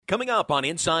Coming up on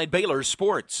Inside Baylor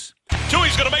Sports.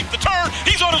 Toohey's going to make the turn.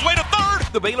 He's on his way to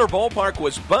third. The Baylor ballpark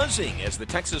was buzzing as the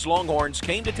Texas Longhorns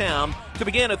came to town to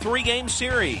begin a 3-game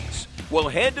series. We'll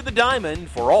head to the Diamond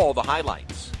for all the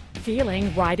highlights.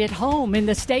 Feeling right at home in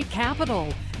the state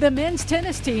capitol, the men's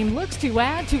tennis team looks to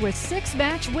add to a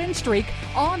 6-match win streak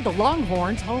on the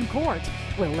Longhorns' home court.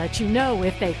 We'll let you know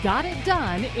if they got it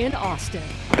done in Austin.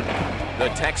 The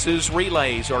Texas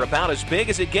relays are about as big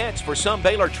as it gets for some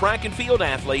Baylor track and field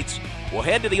athletes. We'll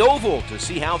head to the Oval to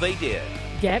see how they did.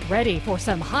 Get ready for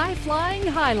some high-flying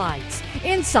highlights.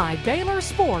 Inside Baylor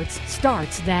Sports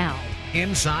starts now.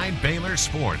 Inside Baylor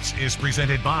Sports is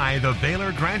presented by the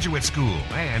Baylor Graduate School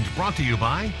and brought to you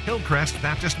by Hillcrest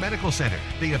Baptist Medical Center,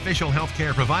 the official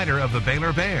healthcare provider of the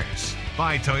Baylor Bears.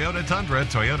 By Toyota Tundra,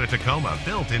 Toyota Tacoma,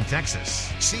 built in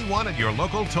Texas. See one at your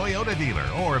local Toyota dealer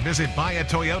or visit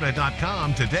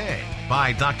buyatoyota.com today.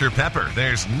 By Dr. Pepper,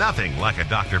 there's nothing like a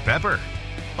Dr. Pepper.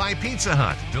 By Pizza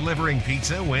Hut, delivering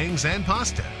pizza, wings, and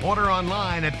pasta. Order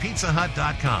online at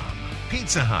pizzahut.com.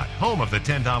 Pizza Hut, home of the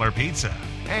 $10 pizza.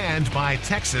 And by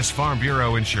Texas Farm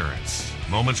Bureau Insurance.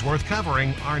 Moments worth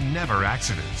covering are never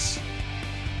accidents.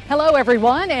 Hello,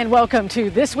 everyone, and welcome to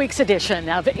this week's edition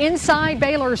of Inside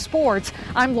Baylor Sports.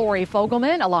 I'm Lori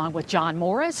Fogelman, along with John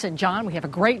Morris. And, John, we have a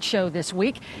great show this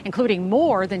week, including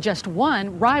more than just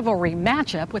one rivalry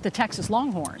matchup with the Texas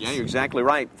Longhorns. Yeah, you're exactly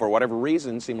right. For whatever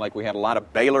reason, it seemed like we had a lot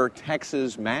of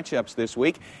Baylor-Texas matchups this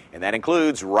week, and that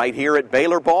includes right here at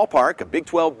Baylor Ballpark, a Big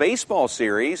 12 baseball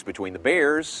series between the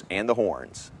Bears and the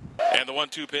Horns. And the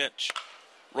 1-2 pitch.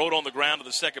 Rolled on the ground to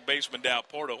the second baseman, Dow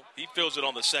Porto. He fills it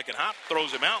on the second hop,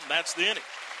 throws him out, and that's the inning.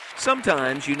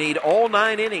 Sometimes you need all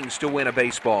 9 innings to win a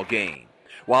baseball game,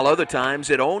 while other times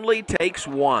it only takes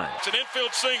one. It's an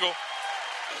infield single.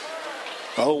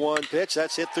 0-1 pitch.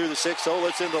 That's hit through the 6 hole.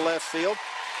 It's into left field.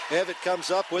 Evitt comes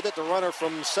up with it. The runner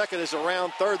from second is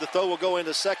around third. The throw will go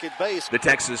into second base. The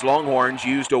Texas Longhorns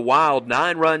used a wild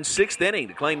 9-run 6th inning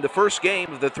to claim the first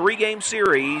game of the 3-game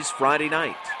series Friday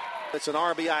night. It's an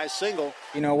RBI single.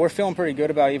 You know, we're feeling pretty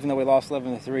good about it, even though we lost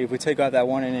 11-3. If we take out that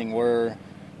one inning, we're,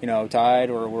 tied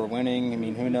or we're winning. I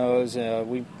mean, who knows?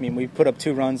 We put up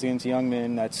 2 runs against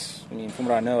Youngman. From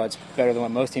what I know, that's better than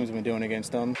what most teams have been doing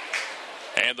against them.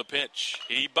 And the pitch.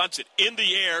 He bunts it in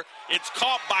the air. It's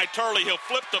caught by Turley. He'll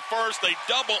flip to first. They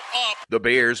double up. The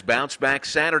Bears bounced back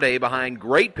Saturday behind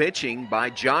great pitching by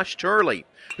Josh Turley,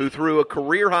 who threw a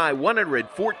career-high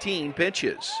 114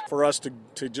 pitches. For us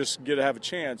to just have a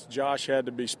chance, Josh had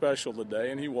to be special today,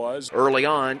 and he was. Early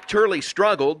on, Turley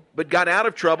struggled, but got out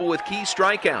of trouble with key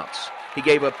strikeouts. He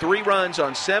gave up 3 runs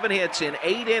on 7 hits in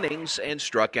 8 innings and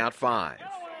struck out 5.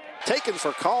 Taken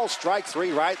for call, strike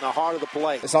 3 right in the heart of the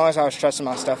plate. As long as I was trusting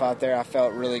my stuff out there, I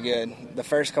felt really good. The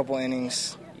first couple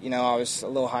innings, I was a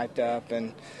little hyped up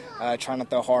and trying to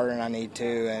throw harder than I need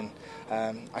to, and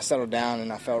I settled down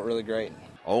and I felt really great.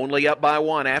 Only up by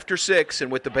 1 after 6,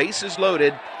 and with the bases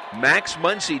loaded, Max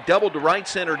Muncy doubled to right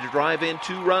center to drive in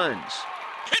 2 runs.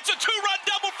 It's a 2-run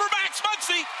double for Max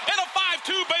Muncy and a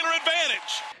 5-2 Baylor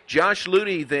advantage. Josh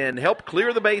Lutie then helped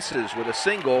clear the bases with a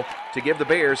single to give the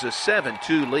Bears a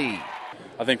 7-2 lead.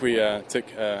 I think we took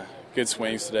good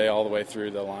swings today all the way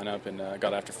through the lineup and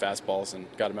got after fastballs and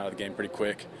got them out of the game pretty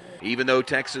quick. Even though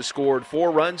Texas scored 4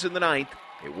 runs in the 9th,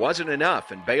 it wasn't enough,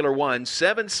 and Baylor won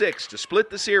 7-6 to split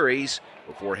the series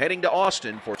before heading to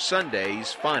Austin for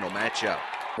Sunday's final matchup.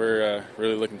 We're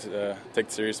really looking to take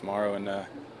the series tomorrow and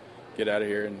get out of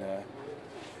here and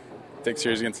take the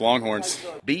series against the Longhorns.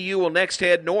 BU will next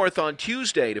head north on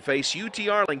Tuesday to face UT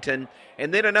Arlington,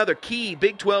 and then another key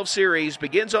Big 12 series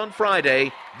begins on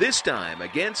Friday, this time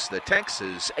against the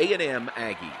Texas A&M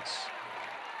Aggies.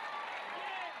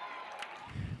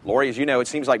 Lori, as you know, it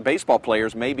seems like baseball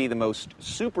players may be the most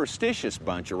superstitious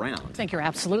bunch around. I think you're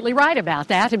absolutely right about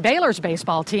that. And Baylor's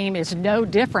baseball team is no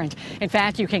different. In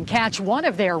fact, you can catch one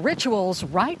of their rituals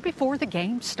right before the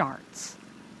game starts.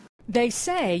 They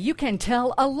say you can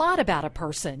tell a lot about a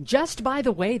person just by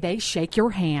the way they shake your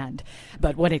hand.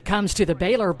 But when it comes to the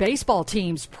Baylor baseball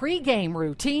team's pregame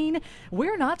routine,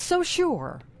 we're not so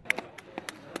sure.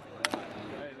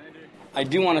 I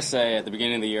do want to say at the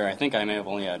beginning of the year, I think I may have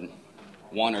only had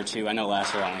 1 or 2. I know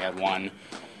last year I only had 1.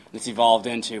 It's evolved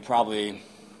into probably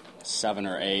 7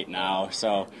 or 8 now.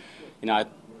 So, I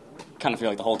kind of feel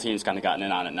like the whole team's kind of gotten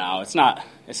in on it now.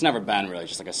 It's never been really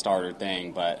just like a starter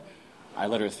thing, but I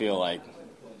literally feel like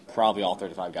probably all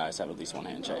 35 guys have at least 1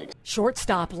 handshake.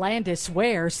 Shortstop Landis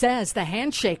Ware says the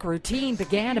handshake routine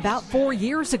began about 4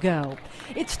 years ago.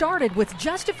 It started with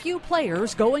just a few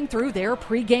players going through their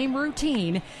pregame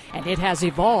routine, and it has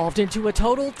evolved into a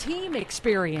total team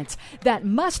experience that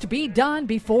must be done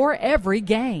before every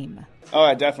game. Oh,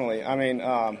 yeah, definitely. I mean,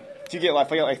 if I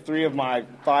get like 3 of my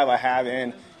 5 I have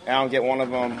in, and I don't get one of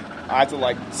them, I have to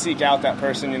like seek out that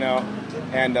person,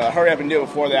 and hurry up and do it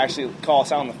before they actually call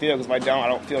us out on the field. Because if I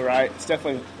don't feel right. It's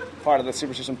definitely part of the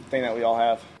superstition thing that we all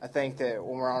have. I think that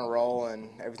when we're on a roll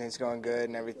and everything's going good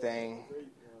and everything,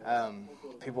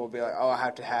 people will be like, oh, I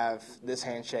have to have this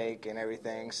handshake and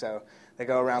everything. So they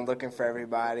go around looking for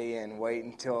everybody and wait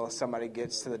until somebody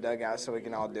gets to the dugout so we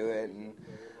can all do it. And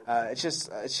it's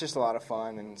just a lot of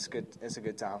fun, and it's good. It's a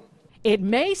good time. It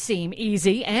may seem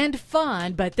easy and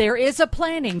fun, but there is a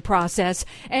planning process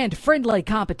and friendly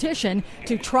competition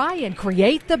to try and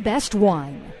create the best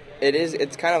one. It is.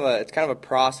 It's kind of a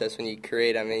process when you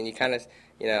create. I mean, you kind of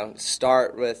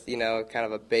start with kind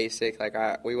of a basic, like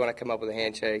we want to come up with a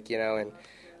handshake, and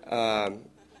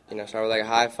start with like a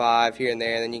high five here and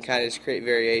there, and then you kind of just create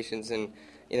variations, and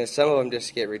some of them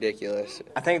just get ridiculous.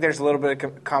 I think there's a little bit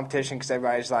of competition because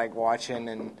everybody's like watching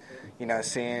and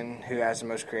seeing who has the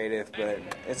most creative, but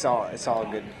it's all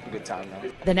a good time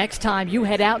though. The next time you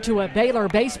head out to a Baylor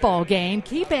baseball game,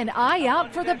 keep an eye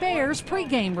out for the Bears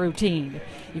pregame routine.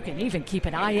 You can even keep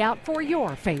an eye out for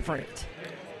your favorite.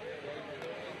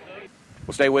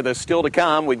 Well, stay with us. Still to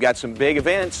come, we've got some big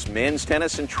events, men's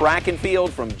tennis and track and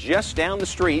field from just down the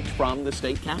street from the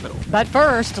state capitol. But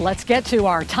first, let's get to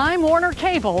our Time Warner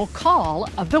Cable Call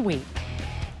of the Week.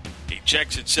 He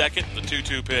checks at second, the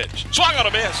 2-2 pitch. Swung on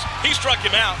a miss. He struck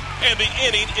him out, and the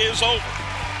inning is over.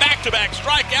 Back-to-back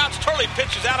strikeouts. Turley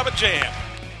pitches out of a jam.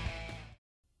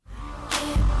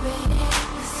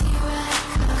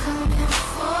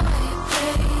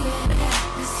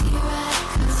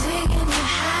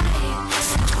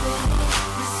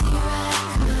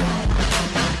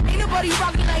 Ain't nobody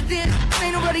rocking like this.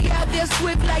 Ain't nobody out there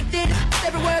swift like this.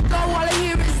 Everywhere I go, all I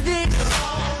hear is this.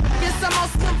 Yes, I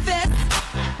must confess.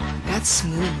 That's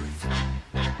smooth.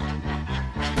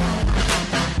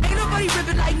 Ain't nobody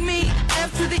ripping like me.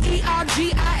 F to the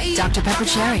E-R-G-I-E. Dr. Pepper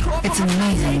Cherry. It's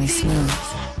amazingly smooth.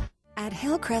 At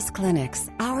Hillcrest Clinics,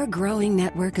 our growing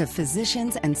network of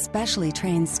physicians and specially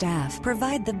trained staff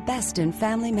provide the best in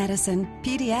family medicine,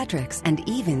 pediatrics, and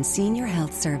even senior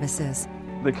health services.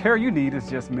 The care you need is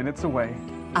just minutes away.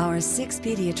 Our 6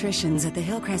 pediatricians at the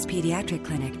Hillcrest Pediatric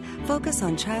Clinic focus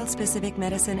on child-specific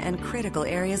medicine and critical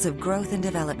areas of growth and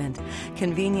development,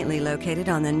 conveniently located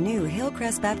on the new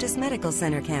Hillcrest Baptist Medical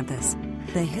Center campus.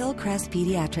 The Hillcrest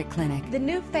Pediatric Clinic. The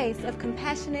new face of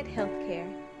compassionate health care.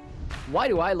 Why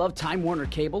do I love Time Warner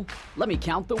Cable? Let me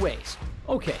count the ways.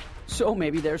 Okay, so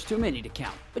maybe there's too many to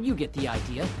count, but you get the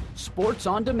idea. Sports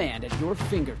on demand at your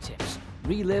fingertips.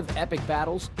 Relive epic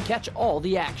battles, catch all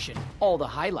the action, all the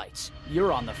highlights.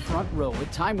 You're on the front row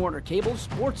with Time Warner Cable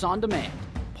Sports on Demand.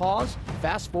 Pause,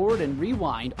 fast forward, and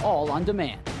rewind all on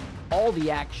demand. All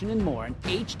the action and more in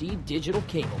HD digital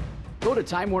cable. Go to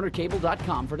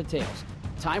TimeWarnerCable.com for details.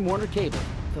 Time Warner Cable,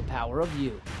 the power of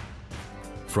you.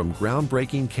 From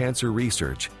groundbreaking cancer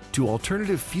research to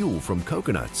alternative fuel from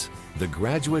coconuts, the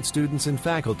graduate students and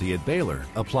faculty at Baylor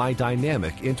apply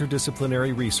dynamic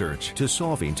interdisciplinary research to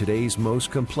solving today's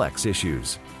most complex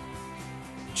issues.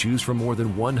 Choose from more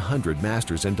than 100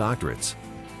 masters and doctorates,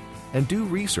 and do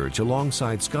research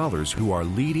alongside scholars who are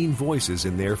leading voices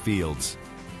in their fields.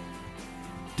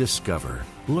 Discover,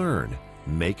 learn,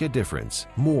 make a difference.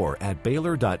 More at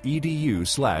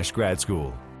baylor.edu/grad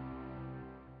school.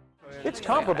 It's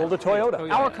comparable to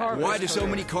Toyota. Our car. Why do so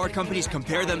many car companies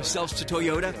compare themselves to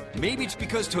Toyota? Maybe it's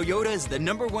because Toyota is the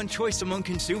 #1 choice among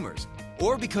consumers.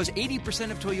 Or because 80%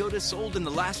 of Toyotas sold in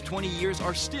the last 20 years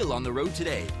are still on the road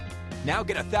today. Now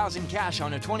get $1,000 cash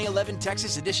on a 2011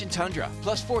 Texas Edition Tundra,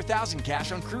 plus $4,000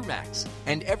 cash on Crew Max.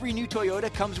 And every new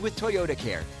Toyota comes with Toyota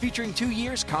Care, featuring 2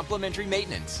 years complimentary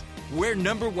maintenance. We're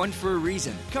 #1 for a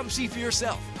reason. Come see for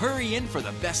yourself. Hurry in for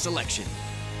the best selection.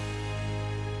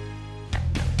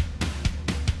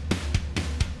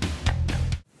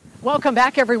 Welcome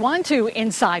back, everyone, to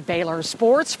Inside Baylor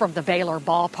Sports from the Baylor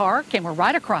Ballpark. And we're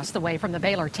right across the way from the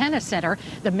Baylor Tennis Center.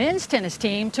 The men's tennis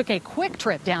team took a quick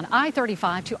trip down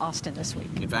I-35 to Austin this week.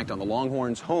 In fact, on the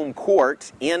Longhorns' home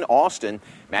court in Austin,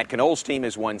 Matt Knoll's team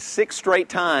has won 6 straight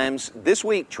times this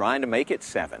week, trying to make it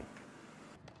 7.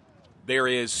 There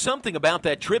is something about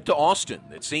that trip to Austin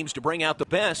that seems to bring out the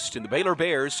best in the Baylor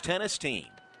Bears tennis team.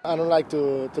 I don't like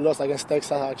to lose against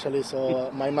Texas, actually,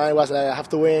 so my mind was I have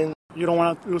to win. You don't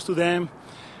want to lose to them.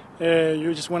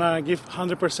 You just want to give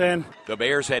 100%. The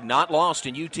Bears had not lost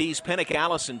in UT's Pennick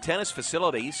Allison tennis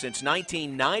facility since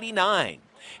 1999.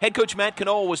 Head coach Matt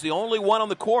Knoll was the only one on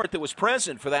the court that was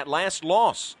present for that last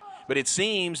loss, but it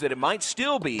seems that it might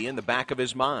still be in the back of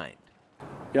his mind.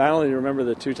 Yeah, I only remember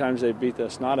the 2 times they beat the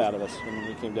snot out of us when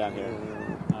we came down here.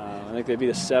 I think they beat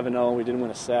us 7-0. We didn't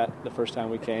win a set the first time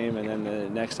we came, and then the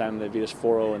next time they beat us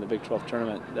 4-0 in the Big 12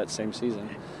 tournament that same season.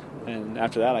 And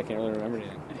after that, I can't really remember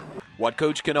anything. What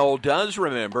Coach Knoll does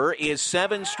remember is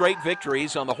 7 straight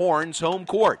victories on the Horns' home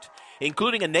court,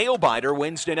 including a nail-biter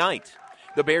Wednesday night.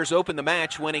 The Bears opened the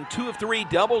match winning 2 of 3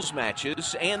 doubles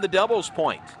matches and the doubles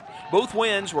point. Both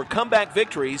wins were comeback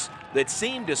victories that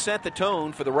seemed to set the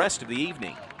tone for the rest of the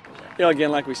evening.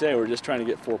 Again, like we say, we're just trying to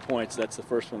get 4 points. That's the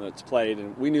first one that's played,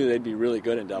 and we knew they'd be really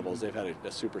good in doubles. They've had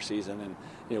a super season,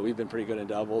 and we've been pretty good in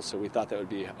doubles, so we thought that would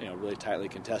be really tightly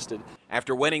contested.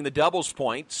 After winning the doubles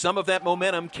point, some of that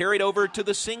momentum carried over to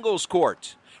the singles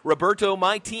court. Roberto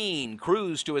Maitin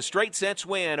cruised to a straight sets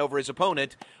win over his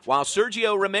opponent, while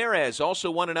Sergio Ramirez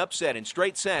also won an upset in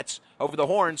straight sets over the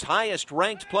Horns'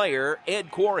 highest-ranked player,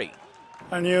 Ed Corey.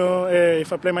 I knew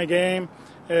if I play my game,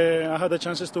 I had the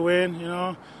chances to win,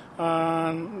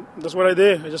 and that's what I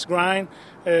did. I just grind,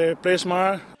 play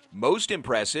smart. Most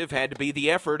impressive had to be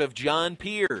the effort of John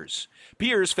Peers.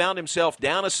 Peers found himself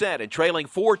down a set and trailing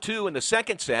 4-2 in the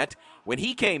second set when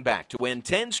he came back to win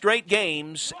 10 straight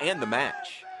games and the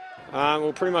match.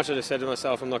 Well, pretty much I just said to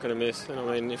myself, I'm not going to miss. And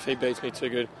I mean, if he beats me too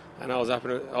good, and I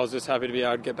was just happy to be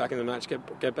able to get back in the match,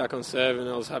 get back on serve, and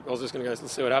I was just going to go,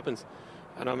 let's see what happens.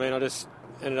 And I mean, I just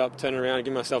ended up turning around and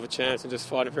giving myself a chance and just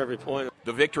fighting for every point.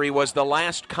 The victory was the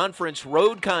last conference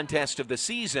road contest of the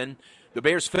season. The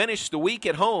Bears finished the week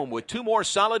at home with 2 more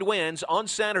solid wins on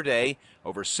Saturday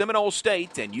over Seminole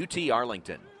State and UT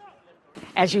Arlington.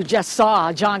 As you just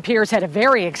saw, John Peers had a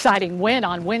very exciting win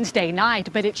on Wednesday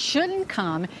night, but it shouldn't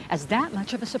come as that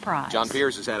much of a surprise. John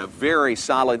Peers has had a very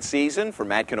solid season for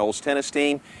Matt Knoll's tennis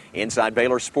team. Inside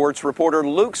Baylor sports reporter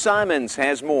Luke Simons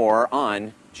has more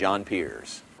on John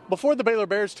Peers. Before the Baylor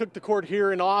Bears took the court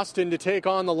here in Austin to take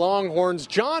on the Longhorns,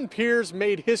 John Peers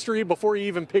made history before he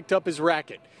even picked up his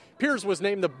racket. Peers was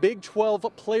named the Big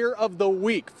 12 Player of the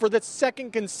Week for the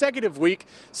second consecutive week,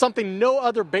 something no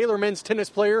other Baylor men's tennis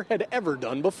player had ever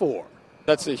done before.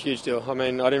 That's a huge deal. I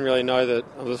mean, I didn't really know that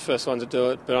I was the first one to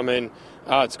do it, but I mean,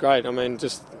 it's great. I mean,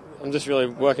 I'm just really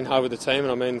working hard with the team,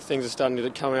 and I mean, things are starting to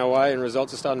come our way and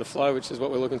results are starting to flow, which is what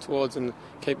we're looking towards and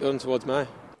keep building towards May.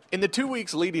 In the 2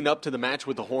 weeks leading up to the match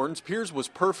with the Horns, Peers was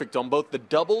perfect on both the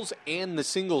doubles and the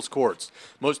singles courts.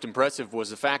 Most impressive was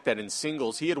the fact that in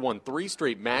singles, he had won 3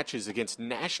 straight matches against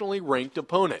nationally ranked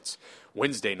opponents.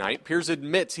 Wednesday night, Peers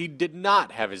admits he did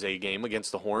not have his A game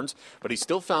against the Horns, but he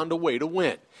still found a way to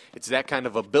win. It's that kind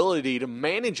of ability to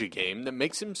manage a game that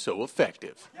makes him so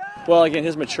effective. Well, again,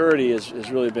 his maturity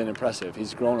has really been impressive.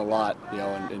 He's grown a lot,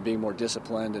 in being more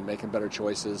disciplined and making better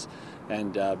choices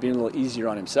and being a little easier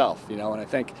on himself, and I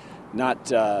think not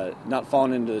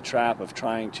falling into the trap of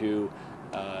trying to,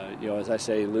 as I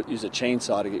say, use a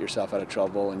chainsaw to get yourself out of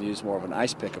trouble and use more of an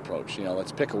ice pick approach.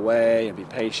 Let's pick away and be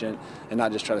patient and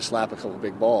not just try to slap a couple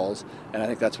big balls. And I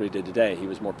think that's what he did today. He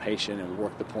was more patient and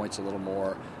worked the points a little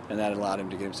more, and that allowed him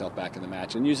to get himself back in the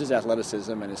match and use his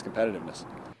athleticism and his competitiveness.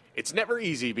 It's never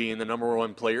easy being the number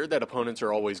 1 player that opponents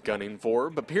are always gunning for,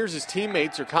 but Peers'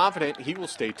 teammates are confident he will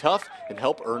stay tough and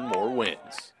help earn more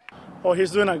wins. Oh,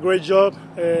 he's doing a great job.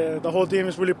 The whole team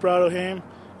is really proud of him.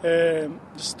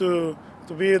 Just to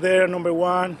be there, number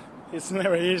 1, it's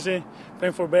never easy.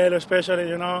 Playing for Baylor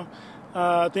especially,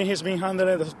 I think he's been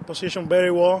handling the position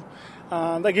very well.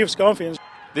 That gives confidence.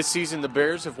 This season, the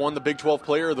Bears have won the Big 12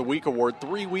 Player of the Week award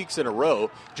 3 weeks in a row.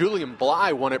 Julian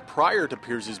Bly won it prior to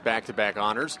Peers' back-to-back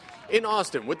honors. In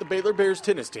Austin with the Baylor Bears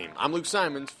tennis team, I'm Luke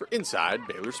Simons for Inside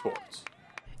Baylor Sports.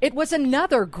 It was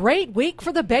another great week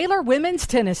for the Baylor women's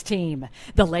tennis team.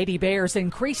 The Lady Bears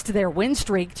increased their win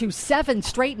streak to 7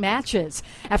 straight matches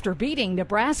after beating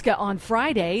Nebraska on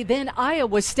Friday, then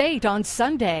Iowa State on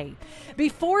Sunday.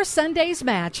 Before Sunday's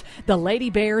match, the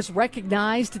Lady Bears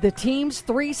recognized the team's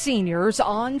 3 seniors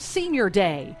on Senior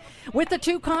Day. With the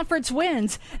 2 conference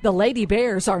wins, the Lady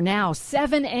Bears are now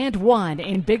 7-1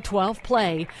 in Big 12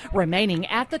 play, remaining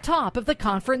at the top of the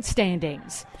conference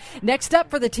standings. Next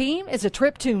up for the team is a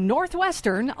trip to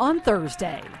Northwestern on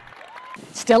Thursday.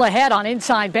 Still ahead on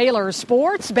Inside Baylor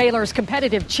Sports, Baylor's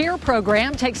competitive cheer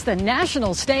program takes the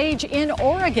national stage in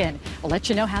Oregon. We'll let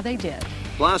you know how they did.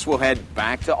 Plus, we'll head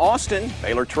back to Austin.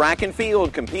 Baylor track and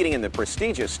field competing in the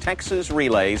prestigious Texas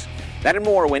Relays. That and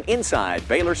more when Inside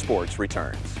Baylor Sports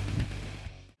returns.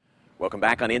 Welcome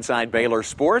back on Inside Baylor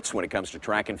Sports. When it comes to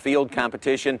track and field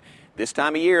competition, this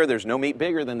time of year, there's no meet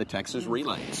bigger than the Texas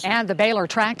Relays. And the Baylor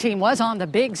track team was on the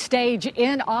big stage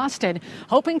in Austin,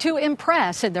 hoping to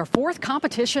impress in their 4th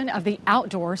competition of the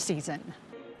outdoor season.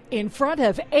 In front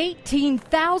of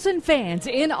 18,000 fans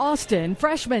in Austin,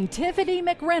 freshman Tiffany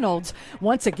McReynolds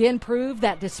once again proved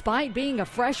that despite being a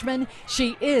freshman,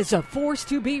 she is a force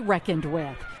to be reckoned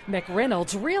with.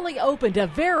 McReynolds really opened a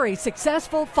very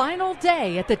successful final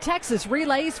day at the Texas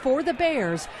Relays for the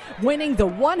Bears, winning the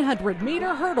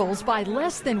 100-meter hurdles by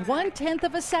less than 1/10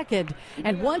 of a second,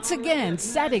 and once again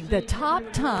setting the top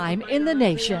time in the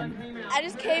nation. I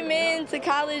just came into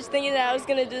college thinking that I was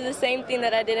going to do the same thing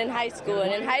that I did in high school.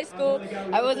 And in high school,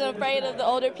 I wasn't afraid of the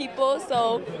older people.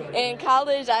 So in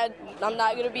college, I'm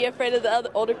not going to be afraid of the other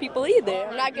older people either.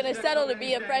 I'm not going to settle to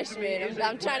be a freshman.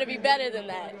 I'm trying to be better than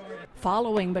that.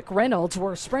 Following McReynolds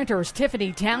were sprinters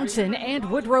Tiffany Townsend and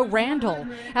Woodrow Randall.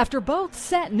 After both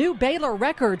set new Baylor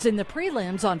records in the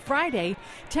prelims on Friday,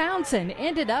 Townsend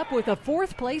ended up with a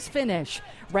 4th-place finish.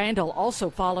 Randall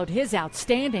also followed his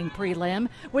outstanding prelim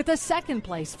with a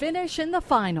 2nd-place finish in the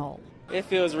final. It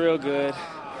feels real good.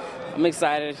 I'm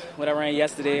excited what I ran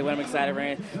yesterday, what I'm excited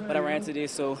what I ran today.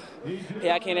 So,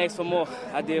 yeah, I can't ask for more.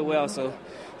 I did well, so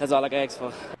that's all I can ask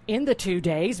for. In the 2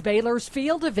 days, Baylor's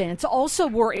field events also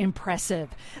were impressive.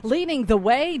 Leading the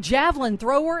way, javelin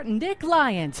thrower Nick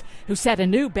Lyons, who set a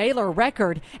new Baylor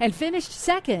record and finished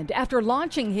 2nd after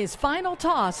launching his final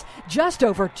toss just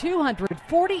over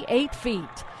 248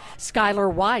 feet.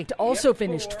 Skylar White also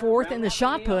finished 4th in the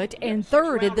shot put and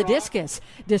 3rd in the discus,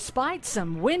 despite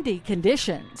some windy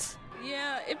conditions.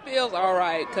 Yeah, it feels all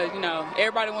right because,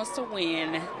 everybody wants to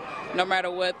win no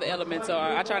matter what the elements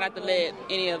are. I try not to let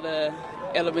any of the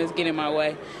elements get in my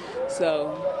way.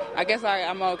 So I guess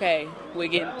I'm okay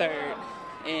with getting 3rd.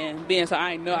 And being so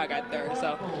I know I got 3rd,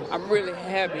 so I'm really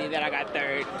happy that I got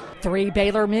 3rd. 3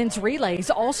 Baylor men's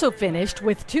relays also finished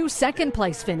with 2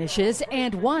 2nd-place finishes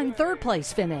and 1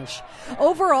 3rd-place finish.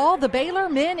 Overall, the Baylor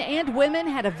men and women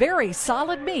had a very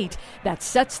solid meet that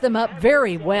sets them up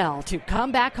very well to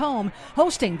come back home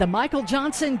hosting the Michael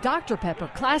Johnson Dr.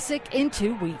 Pepper Classic in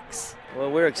 2 weeks. Well,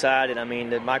 we're excited.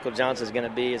 That Michael Johnson is going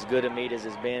to be as good a meet as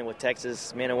it's been with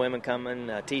Texas men and women coming,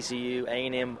 TCU,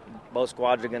 A&M, both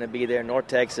squads are going to be there, North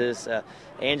Texas,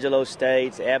 Angelo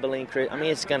State, Abilene.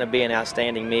 It's going to be an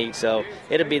outstanding meet, so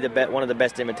it'll be one of the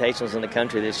best invitations in the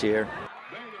country this year.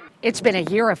 It's been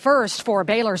a year of firsts for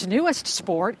Baylor's newest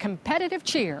sport, competitive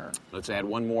cheer. Let's add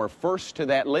one more first to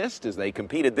that list as they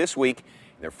competed this week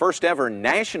in their first ever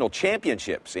national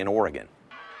championships in Oregon.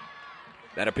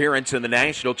 That appearance in the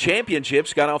national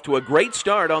championships got off to a great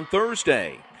start on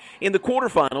Thursday. In the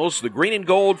quarterfinals, the green and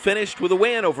gold finished with a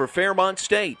win over Fairmont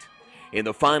State. In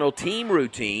the final team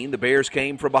routine, the Bears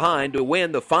came from behind to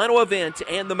win the final event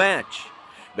and the match.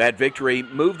 That victory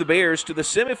moved the Bears to the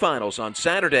semifinals on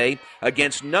Saturday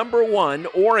against number 1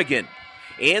 Oregon.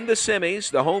 In the semis,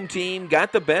 the home team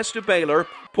got the best of Baylor,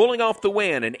 pulling off the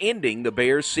win and ending the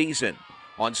Bears' season.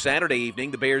 On Saturday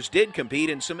evening, the Bears did compete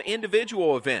in some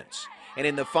individual events. And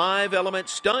in the 5-element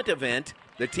stunt event,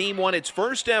 the team won its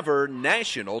first ever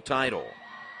national title.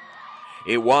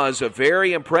 It was a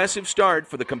very impressive start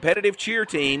for the competitive cheer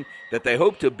team that they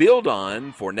hope to build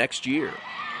on for next year.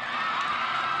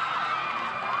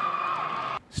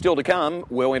 Still to come,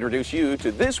 we'll introduce you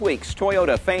to this week's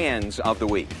Toyota Fans of the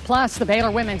Week. Plus, the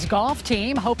Baylor women's golf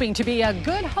team hoping to be a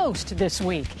good host this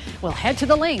week. We'll head to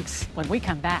the links when we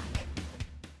come back.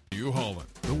 New Holland,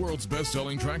 the world's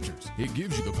best-selling tractors. It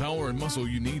gives you the power and muscle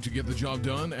you need to get the job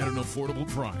done at an affordable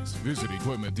price. Visit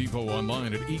Equipment Depot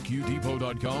online at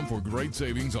eqdepot.com for great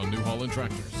savings on New Holland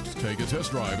tractors. Take a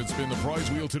test drive and spin the prize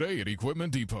wheel today at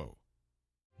Equipment Depot.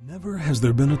 Never has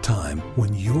there been a time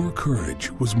when your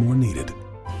courage was more needed.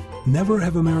 Never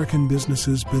have American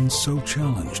businesses been so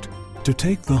challenged to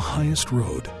take the highest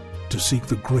road to seek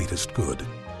the greatest good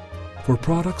for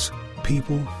products,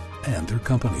 people, and their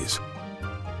companies.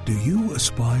 Do you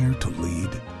aspire to lead?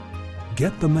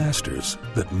 Get the master's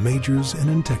that majors in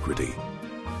integrity.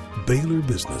 Baylor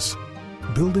Business.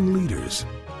 Building leaders,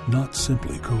 not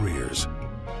simply careers.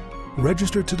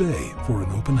 Register today for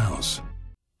an open house.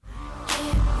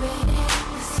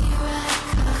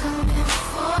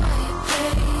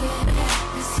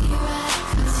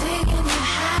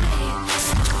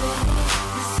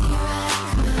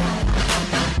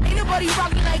 Ain't nobody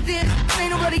rocking like this. Ain't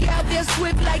nobody out there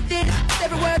swift like this.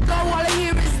 Everywhere I go, all I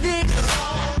hear is this.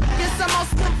 Yes, I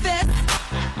must confess.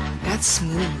 That's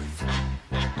smooth.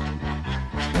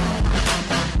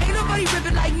 Ain't nobody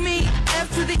ripping like me. F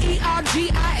to the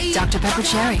E-R-G-I-E. Dr. Pepper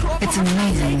Cherry. It's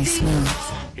amazingly smooth.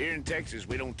 Here in Texas,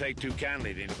 we don't take too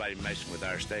kindly to anybody messing with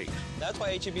our steak. That's why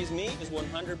H-E-B's meat is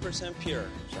 100% pure.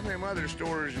 Some of them other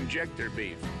stores inject their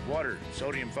beef, water,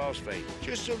 sodium phosphate,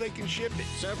 just so they can ship it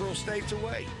several states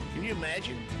away. Can you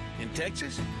imagine? In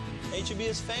Texas? H-E-B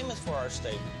is famous for our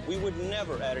steak. We would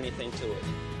never add anything to it.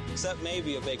 except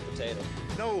maybe a baked potato.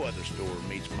 No other store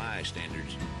meets my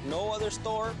standards. No other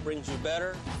store brings you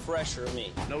better, fresher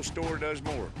meat. No store does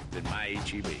more than my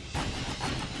H-E-B.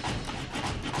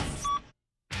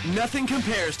 Nothing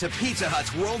compares to Pizza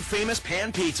Hut's world-famous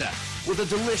pan pizza. With a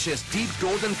delicious, deep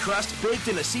golden crust baked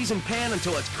in a seasoned pan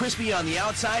until it's crispy on the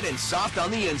outside and soft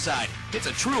on the inside. It's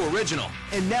a true original.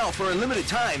 And now, for a limited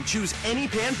time, choose any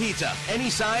pan pizza, any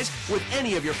size, with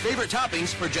any of your favorite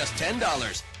toppings for just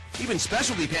 $10. Even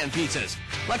specialty pan pizzas,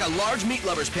 like a large meat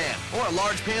lover's pan or a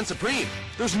large pan supreme.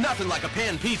 There's nothing like a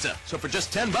pan pizza, so for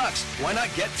just $10, why not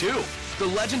get two? The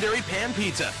legendary pan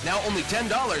pizza, now only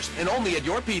 $10 and only at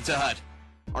your Pizza Hut.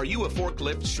 Are you a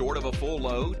forklift short of a full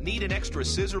load? Need an extra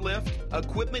scissor lift?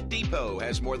 Equipment Depot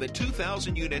has more than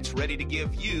 2,000 units ready to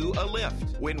give you a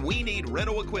lift. When we need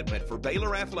rental equipment for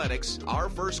Baylor Athletics, our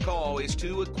first call is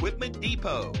to Equipment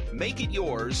Depot. Make it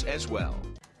yours as well.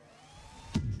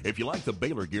 If you like the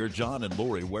Baylor gear John and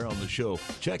Lori wear on the show,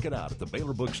 check it out at the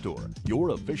Baylor Bookstore, your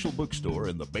official bookstore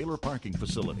in the Baylor parking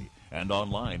facility, and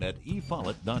online at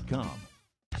efollett.com.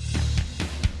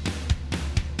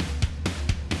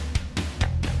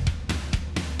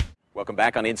 Welcome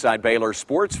back on Inside Baylor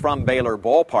Sports from Baylor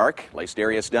Ballpark.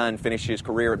 Lacedarius Dunn finished his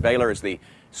career at Baylor as the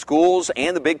school's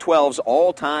and the Big 12's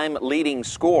all-time leading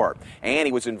scorer. And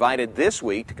he was invited this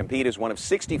week to compete as one of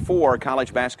 64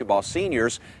 college basketball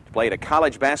seniors to play at a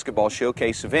college basketball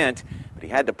showcase event, but he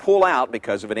had to pull out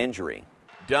because of an injury.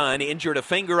 Dunn injured a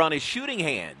finger on his shooting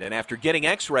hand, and after getting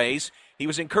x-rays, he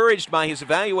was encouraged by his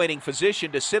evaluating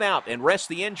physician to sit out and rest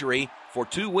the injury for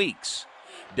 2 weeks.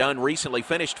 Dunn recently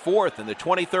finished fourth in the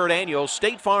 23rd Annual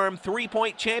State Farm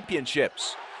Three-Point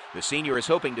Championships. The senior is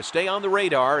hoping to stay on the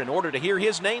radar in order to hear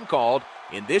his name called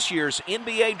in this year's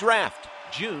NBA Draft,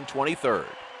 June 23rd.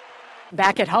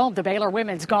 Back at home, the Baylor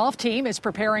women's golf team is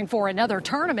preparing for another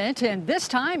tournament, and this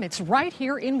time it's right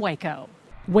here in Waco.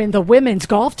 When the women's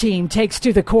golf team takes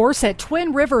to the course at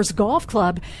Twin Rivers Golf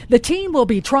Club, the team will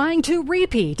be trying to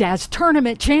repeat as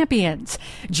tournament champions.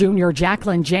 Junior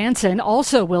Jacqueline Jansen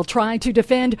also will try to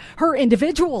defend her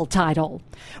individual title.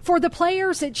 For the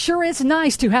players, it sure is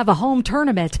nice to have a home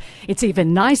tournament. It's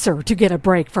even nicer to get a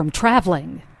break from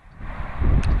traveling.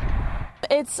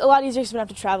 It's a lot easier because we don't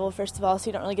have to travel, first of all, so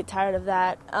you don't really get tired of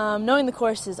that. Knowing the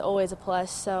course is always a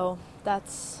plus, so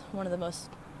that's one of the most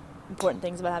important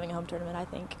things about having a home tournament, I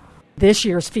think. This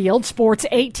year's field sports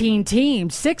 18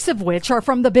 teams, 6 of which are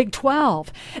from the Big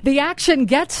 12. The action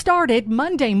gets started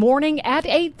Monday morning at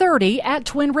 8:30 at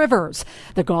Twin Rivers.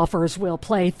 The golfers will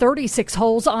play 36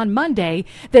 holes on Monday,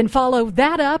 then follow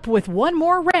that up with one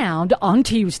more round on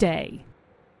Tuesday.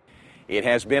 It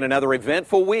has been another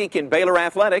eventful week in Baylor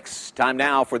athletics. Time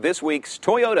now for this week's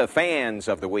Toyota Fans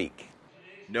of the Week.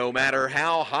 No matter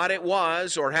how hot it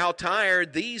was or how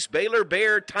tired these Baylor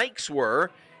Bear Tykes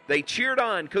were, they cheered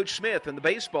on Coach Smith and the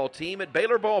baseball team at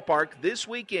Baylor Ballpark this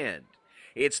weekend.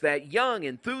 It's that young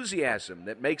enthusiasm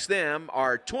that makes them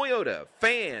our Toyota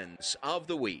Fans of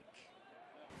the Week.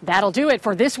 That'll do it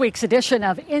for this week's edition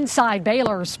of Inside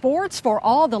Baylor Sports. For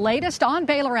all the latest on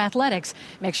Baylor athletics,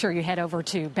 make sure you head over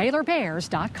to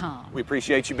BaylorBears.com. We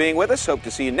appreciate you being with us. Hope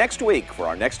to see you next week for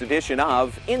our next edition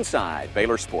of Inside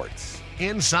Baylor Sports.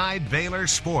 Inside Baylor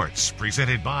Sports,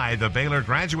 presented by the Baylor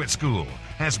Graduate School,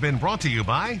 has been brought to you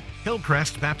by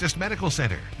Hillcrest Baptist Medical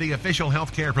Center, the official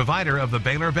healthcare provider of the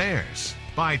Baylor Bears.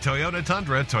 By Toyota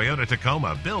Tundra, Toyota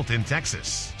Tacoma, built in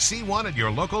Texas. See one at your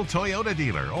local Toyota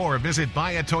dealer or visit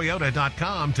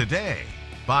buyatoyota.com today.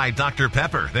 By Dr.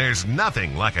 Pepper, there's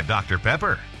nothing like a Dr.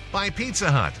 Pepper. By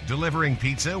Pizza Hut, delivering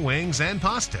pizza, wings, and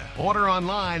pasta. Order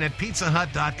online at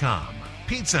pizzahut.com.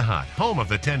 Pizza Hut, home of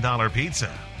the $10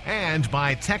 pizza. And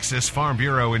by Texas Farm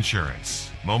Bureau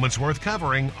Insurance. Moments worth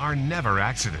covering are never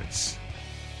accidents.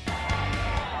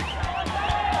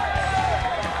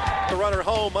 The runner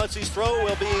home. Muncie's throw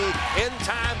will be in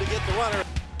time to get the runner.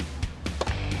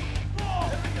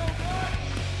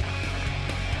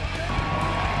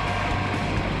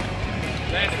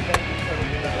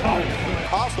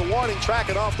 Off the warning track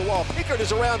and off the wall. Pickard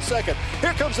is around second.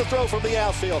 Here comes the throw from the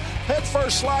outfield. Head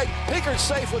first slide. Pickard's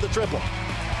safe with a triple.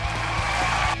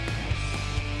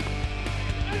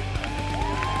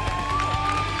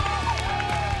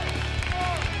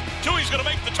 Tui's going to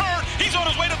make the turn. He's on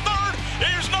his way to third.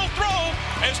 There's no throw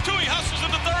as Tui hustles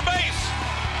into third base.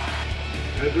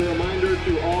 As a reminder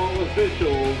to all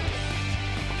officials,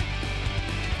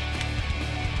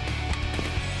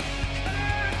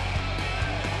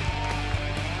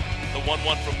 the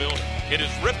 1-1 from Milner. It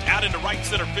is ripped out into right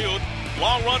center field.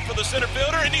 Long run for the center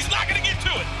fielder, and he's not going to get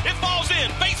to it. It falls in.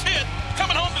 Base hit.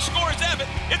 Coming home to score is Abbott.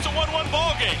 It's a 1-1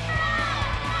 ball game.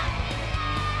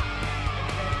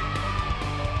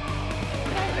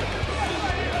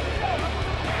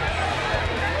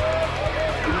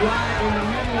 right in the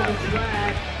middle of the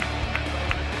track.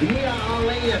 Mia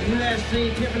Ali of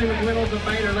USC, Tiffany McReynolds of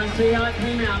Baylor. Let's see how it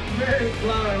came out. Very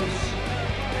close.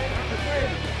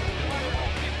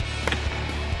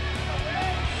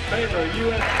 Baylor,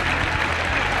 USC.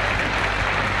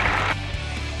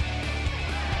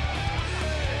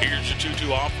 Here's the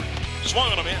 2-2 offering.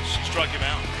 Swung on a miss, struck him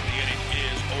out. The inning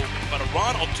is over. But a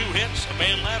run on 2 hits, a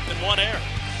man left, and 1 error.